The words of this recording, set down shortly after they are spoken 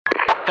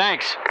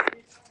Thanks.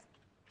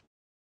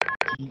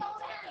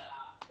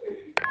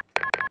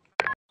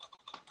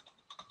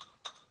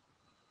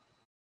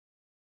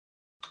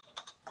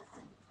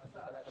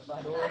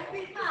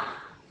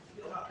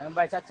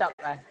 Nampak cacap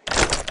kan.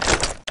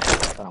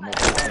 Tak nak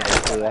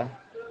makan lah.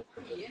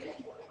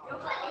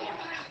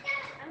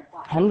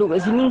 Handuk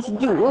kat sini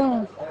sejuk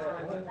lah.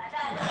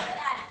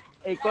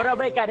 Korang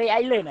balik kat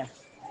Red Island lah?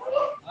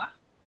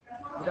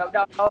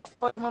 Budak-budak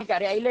apa semua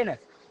kat Red Island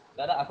lah?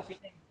 Tak, aku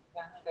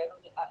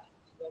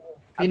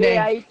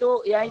Penang. Habis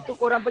yang itu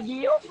korang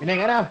pergi tu? Penang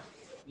kat mana?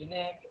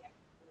 Penang.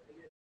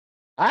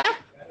 Ha?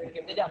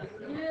 Bukit Tajam.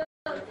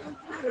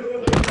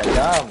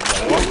 Tajam.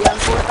 Yang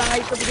korang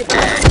itu pergi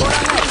Penang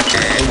korang kan?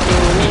 Itu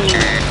ni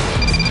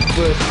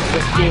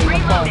First game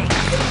apa.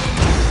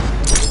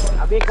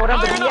 Habis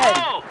korang pergi kan?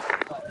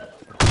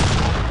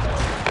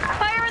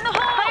 Fire in the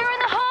hole! Fire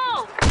in the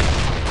hole!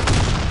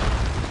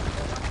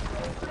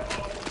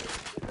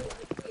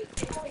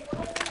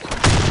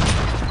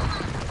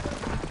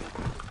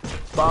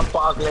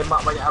 Bapak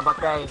lemak banyak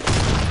pakai.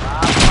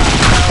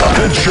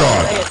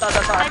 Headshot.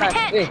 Tak. I'm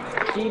hit!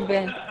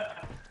 Ciben.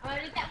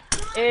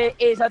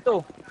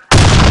 satu.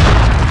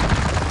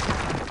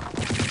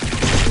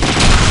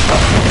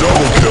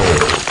 Double kill.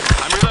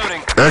 I'm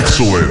reloading.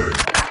 Excellent.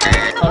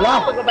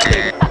 Alah. Apa kau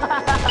balik?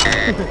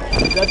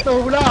 Jatuh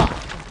pula.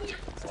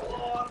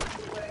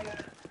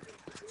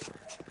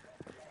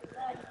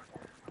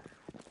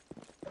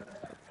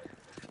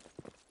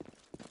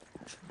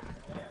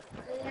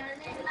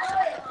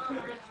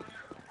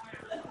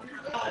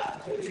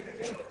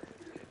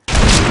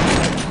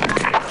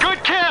 Good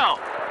kill.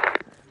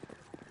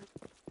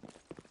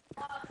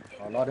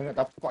 Alah, dengar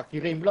tapak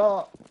kirim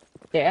pula.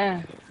 Set lah.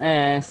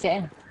 Set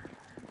lah.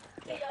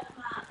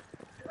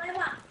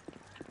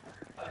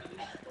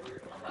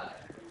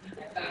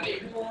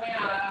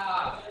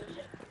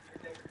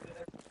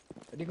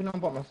 Tadi aku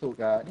nampak masuk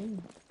kat ni.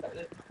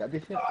 Tak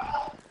habis set.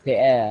 Set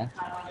lah.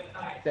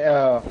 Set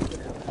lah.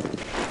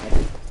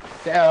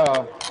 Set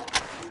lah.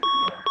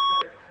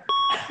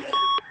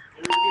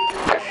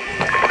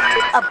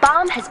 A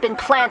bomb has been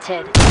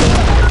planted.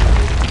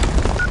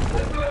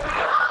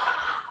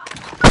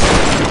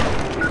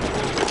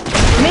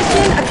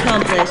 Mission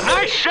accomplished.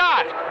 Nice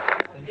shot.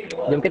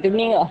 Jom kata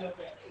ni kau.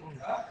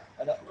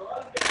 Let's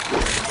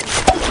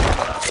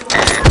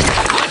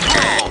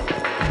roll.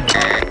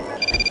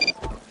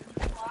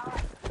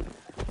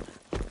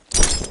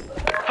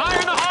 Fire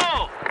in the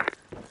hole.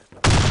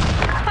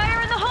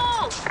 Fire in the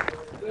hole!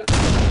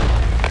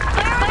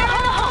 Fire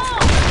in the hole!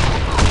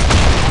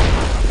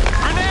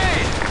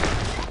 Grenade.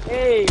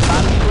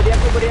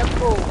 Beri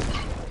aku.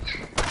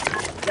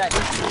 Sekejap,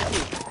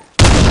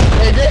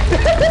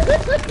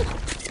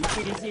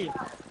 DC.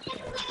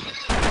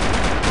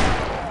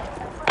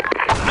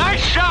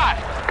 Nice shot.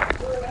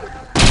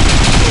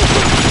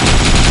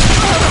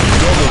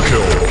 Double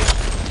kill.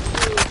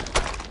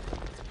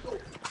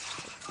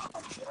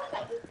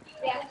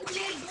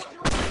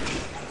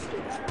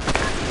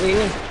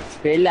 Ni.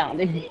 Pelang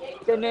tu.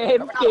 Kena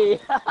MK.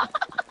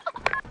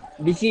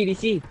 DC.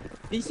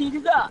 DC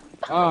juga.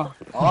 Dah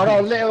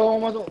lag orang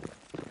masuk.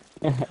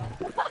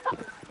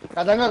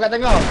 Kat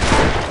tengah.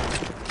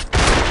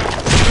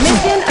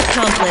 Mission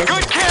accomplished.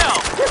 Good kill.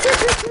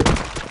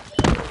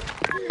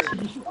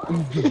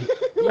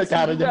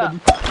 Cara je tadi.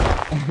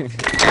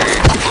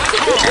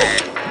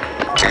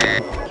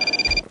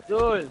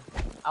 Zul,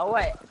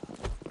 awak.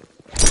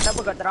 Kenapa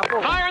kau terapung?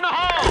 Fire in the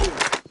hole.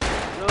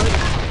 Zul,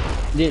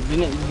 Dia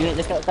nak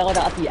cakap kau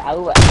tak hati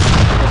awak.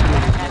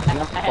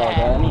 Kenapa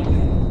kau ni?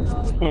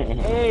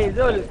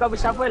 Zul, kau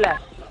bershuffle lah.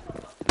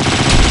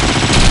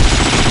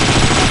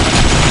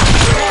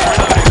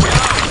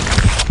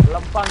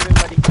 Lempang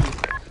daripada kiri.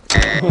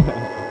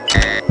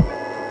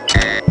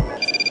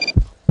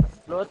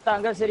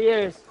 Lotang kau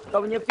serius. Kau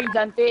punya pin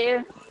cantik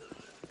je.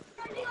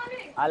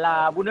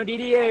 Alah, bunuh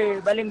diri je.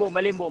 Baling bom.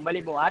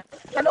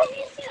 Kalau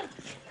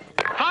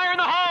Fire in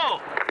the hole.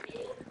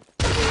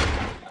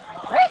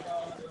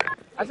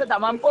 asal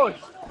tak mampus.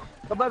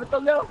 Kau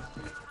betul kau.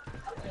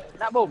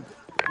 Nak bom.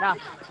 Nah.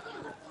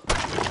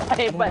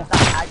 Hebat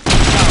tak?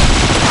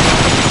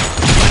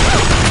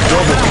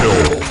 Double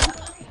kill.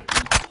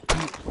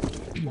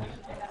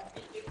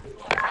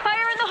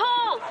 Fire in the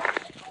hole!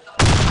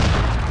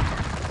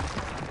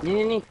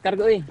 Ni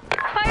kargo ni.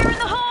 Fire in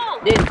the hole!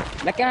 Din,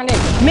 belakang Din.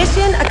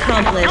 Mission Good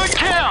accomplished.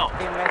 kill.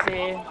 Terima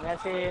kasih. Terima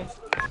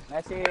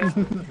kasih.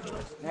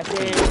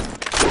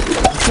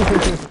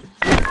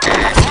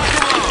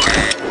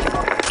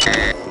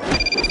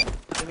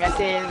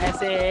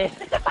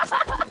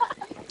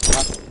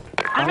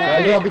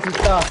 Lalu habis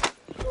cerita.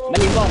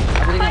 Balik bom.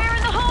 Aku tengok. Fire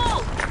in the hole!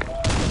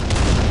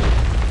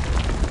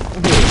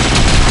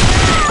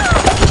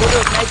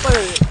 Bodoh sniper.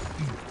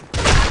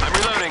 I'm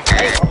reloading.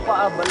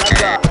 Apa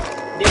belagak.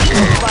 Dia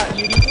nampak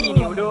UDT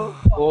ni bodoh.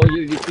 Oh,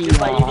 UVP.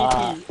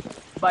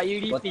 Nampak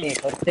UDT.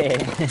 Kotek.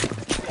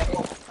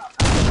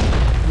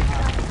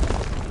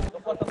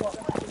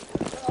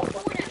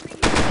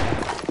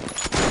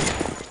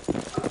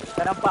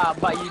 Kau nampak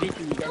bak UDT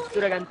kat situ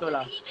dah gantul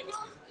lah.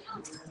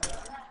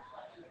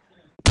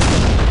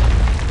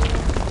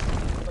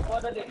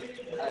 tadi.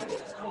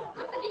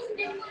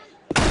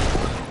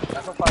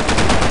 Tak sopan.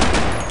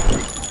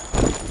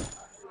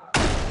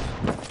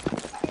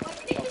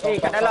 Eh,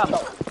 kat dalam.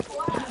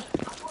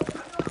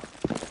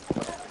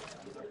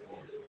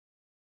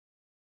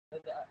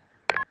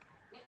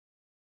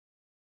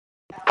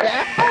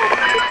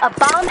 A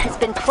bomb has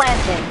been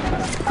planted.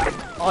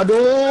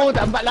 Aduh,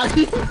 tambat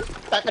lagi.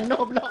 Tak kena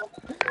pula.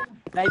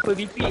 Sniper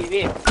BP,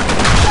 weh.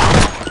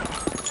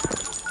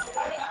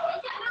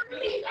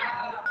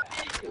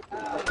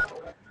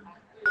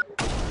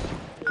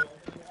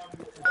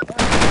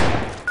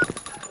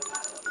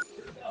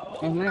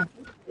 Mana?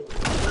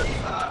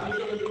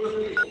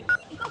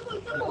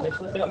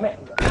 Tengok map.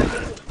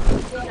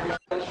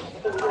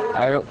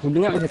 Arok ku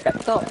dengar macam kat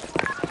top.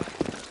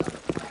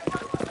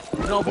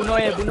 Bunuh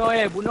ya. Ya, bunuh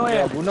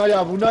ya. Bunuh je.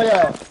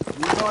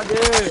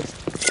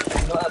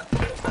 Tengok up.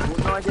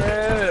 Bunuh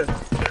je.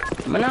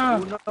 Mana?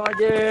 Bunuh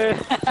je.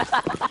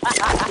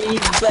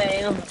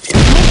 Ibang.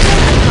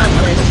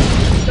 Accomplished.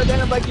 Kau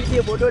jangan bagi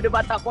dia bodoh, dia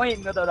batak point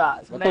kau tahu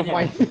tak? Betul Sebenarnya.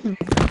 point.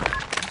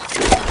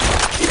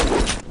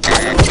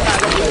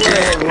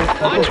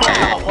 Kau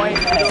batak point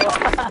bodoh.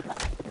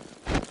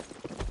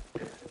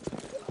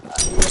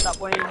 Dia tak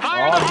point.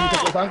 Oh, dia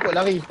sangkut-sangkut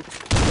lari.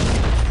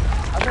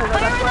 Apa kau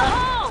Fire in takut the ah?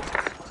 hole!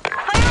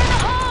 Fire in the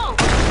hole!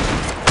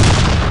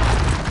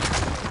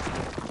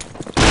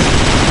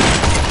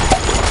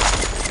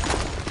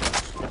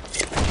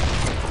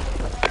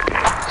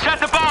 Set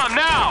the bomb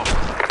now!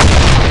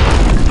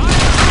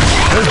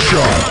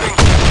 Headshot!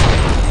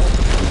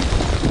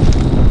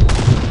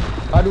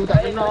 Aduh,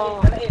 tak kena.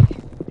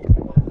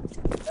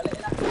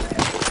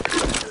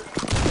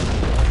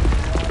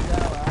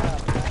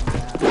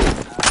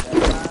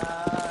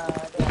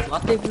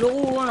 Mati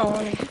peluru mana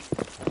ni?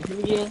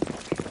 Sini.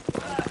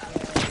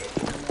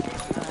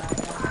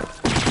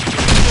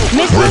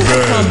 Mission Revenge.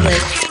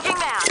 accomplished. Changing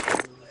mag.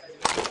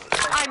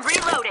 I'm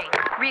reloading.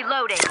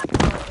 Reloading.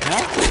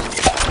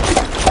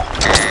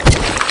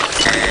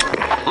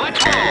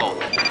 Let's roll!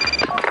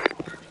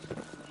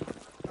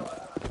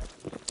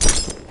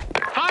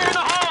 Fire in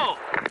the hole!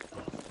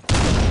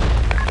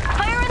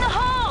 Fire in the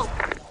hole!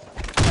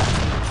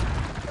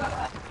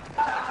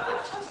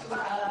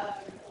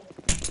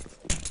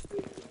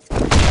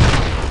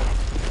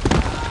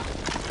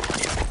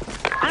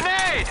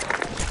 Grenade!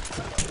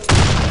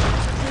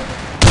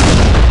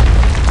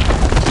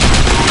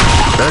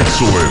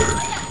 Excellent!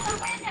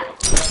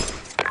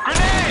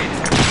 Grenade!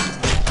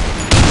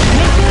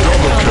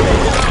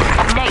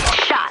 Nice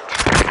shot.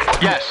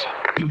 Yes.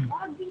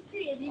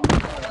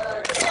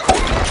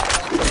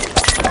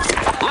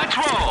 Let's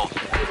roll!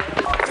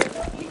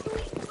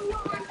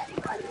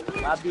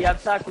 Babi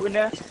apa aku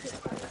kena?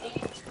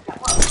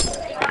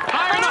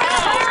 Fire in the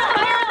hole!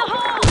 Fire in the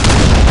hole!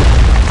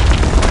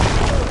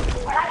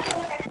 Fire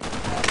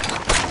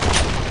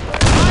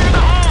in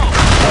the hole!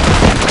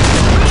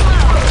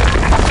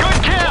 Good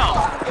kill!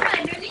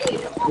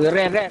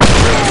 Keren.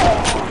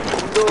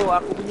 Bodoh,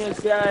 aku punya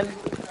sial.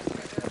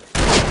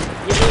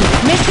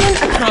 Mission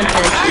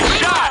accomplished. Nice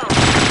shot!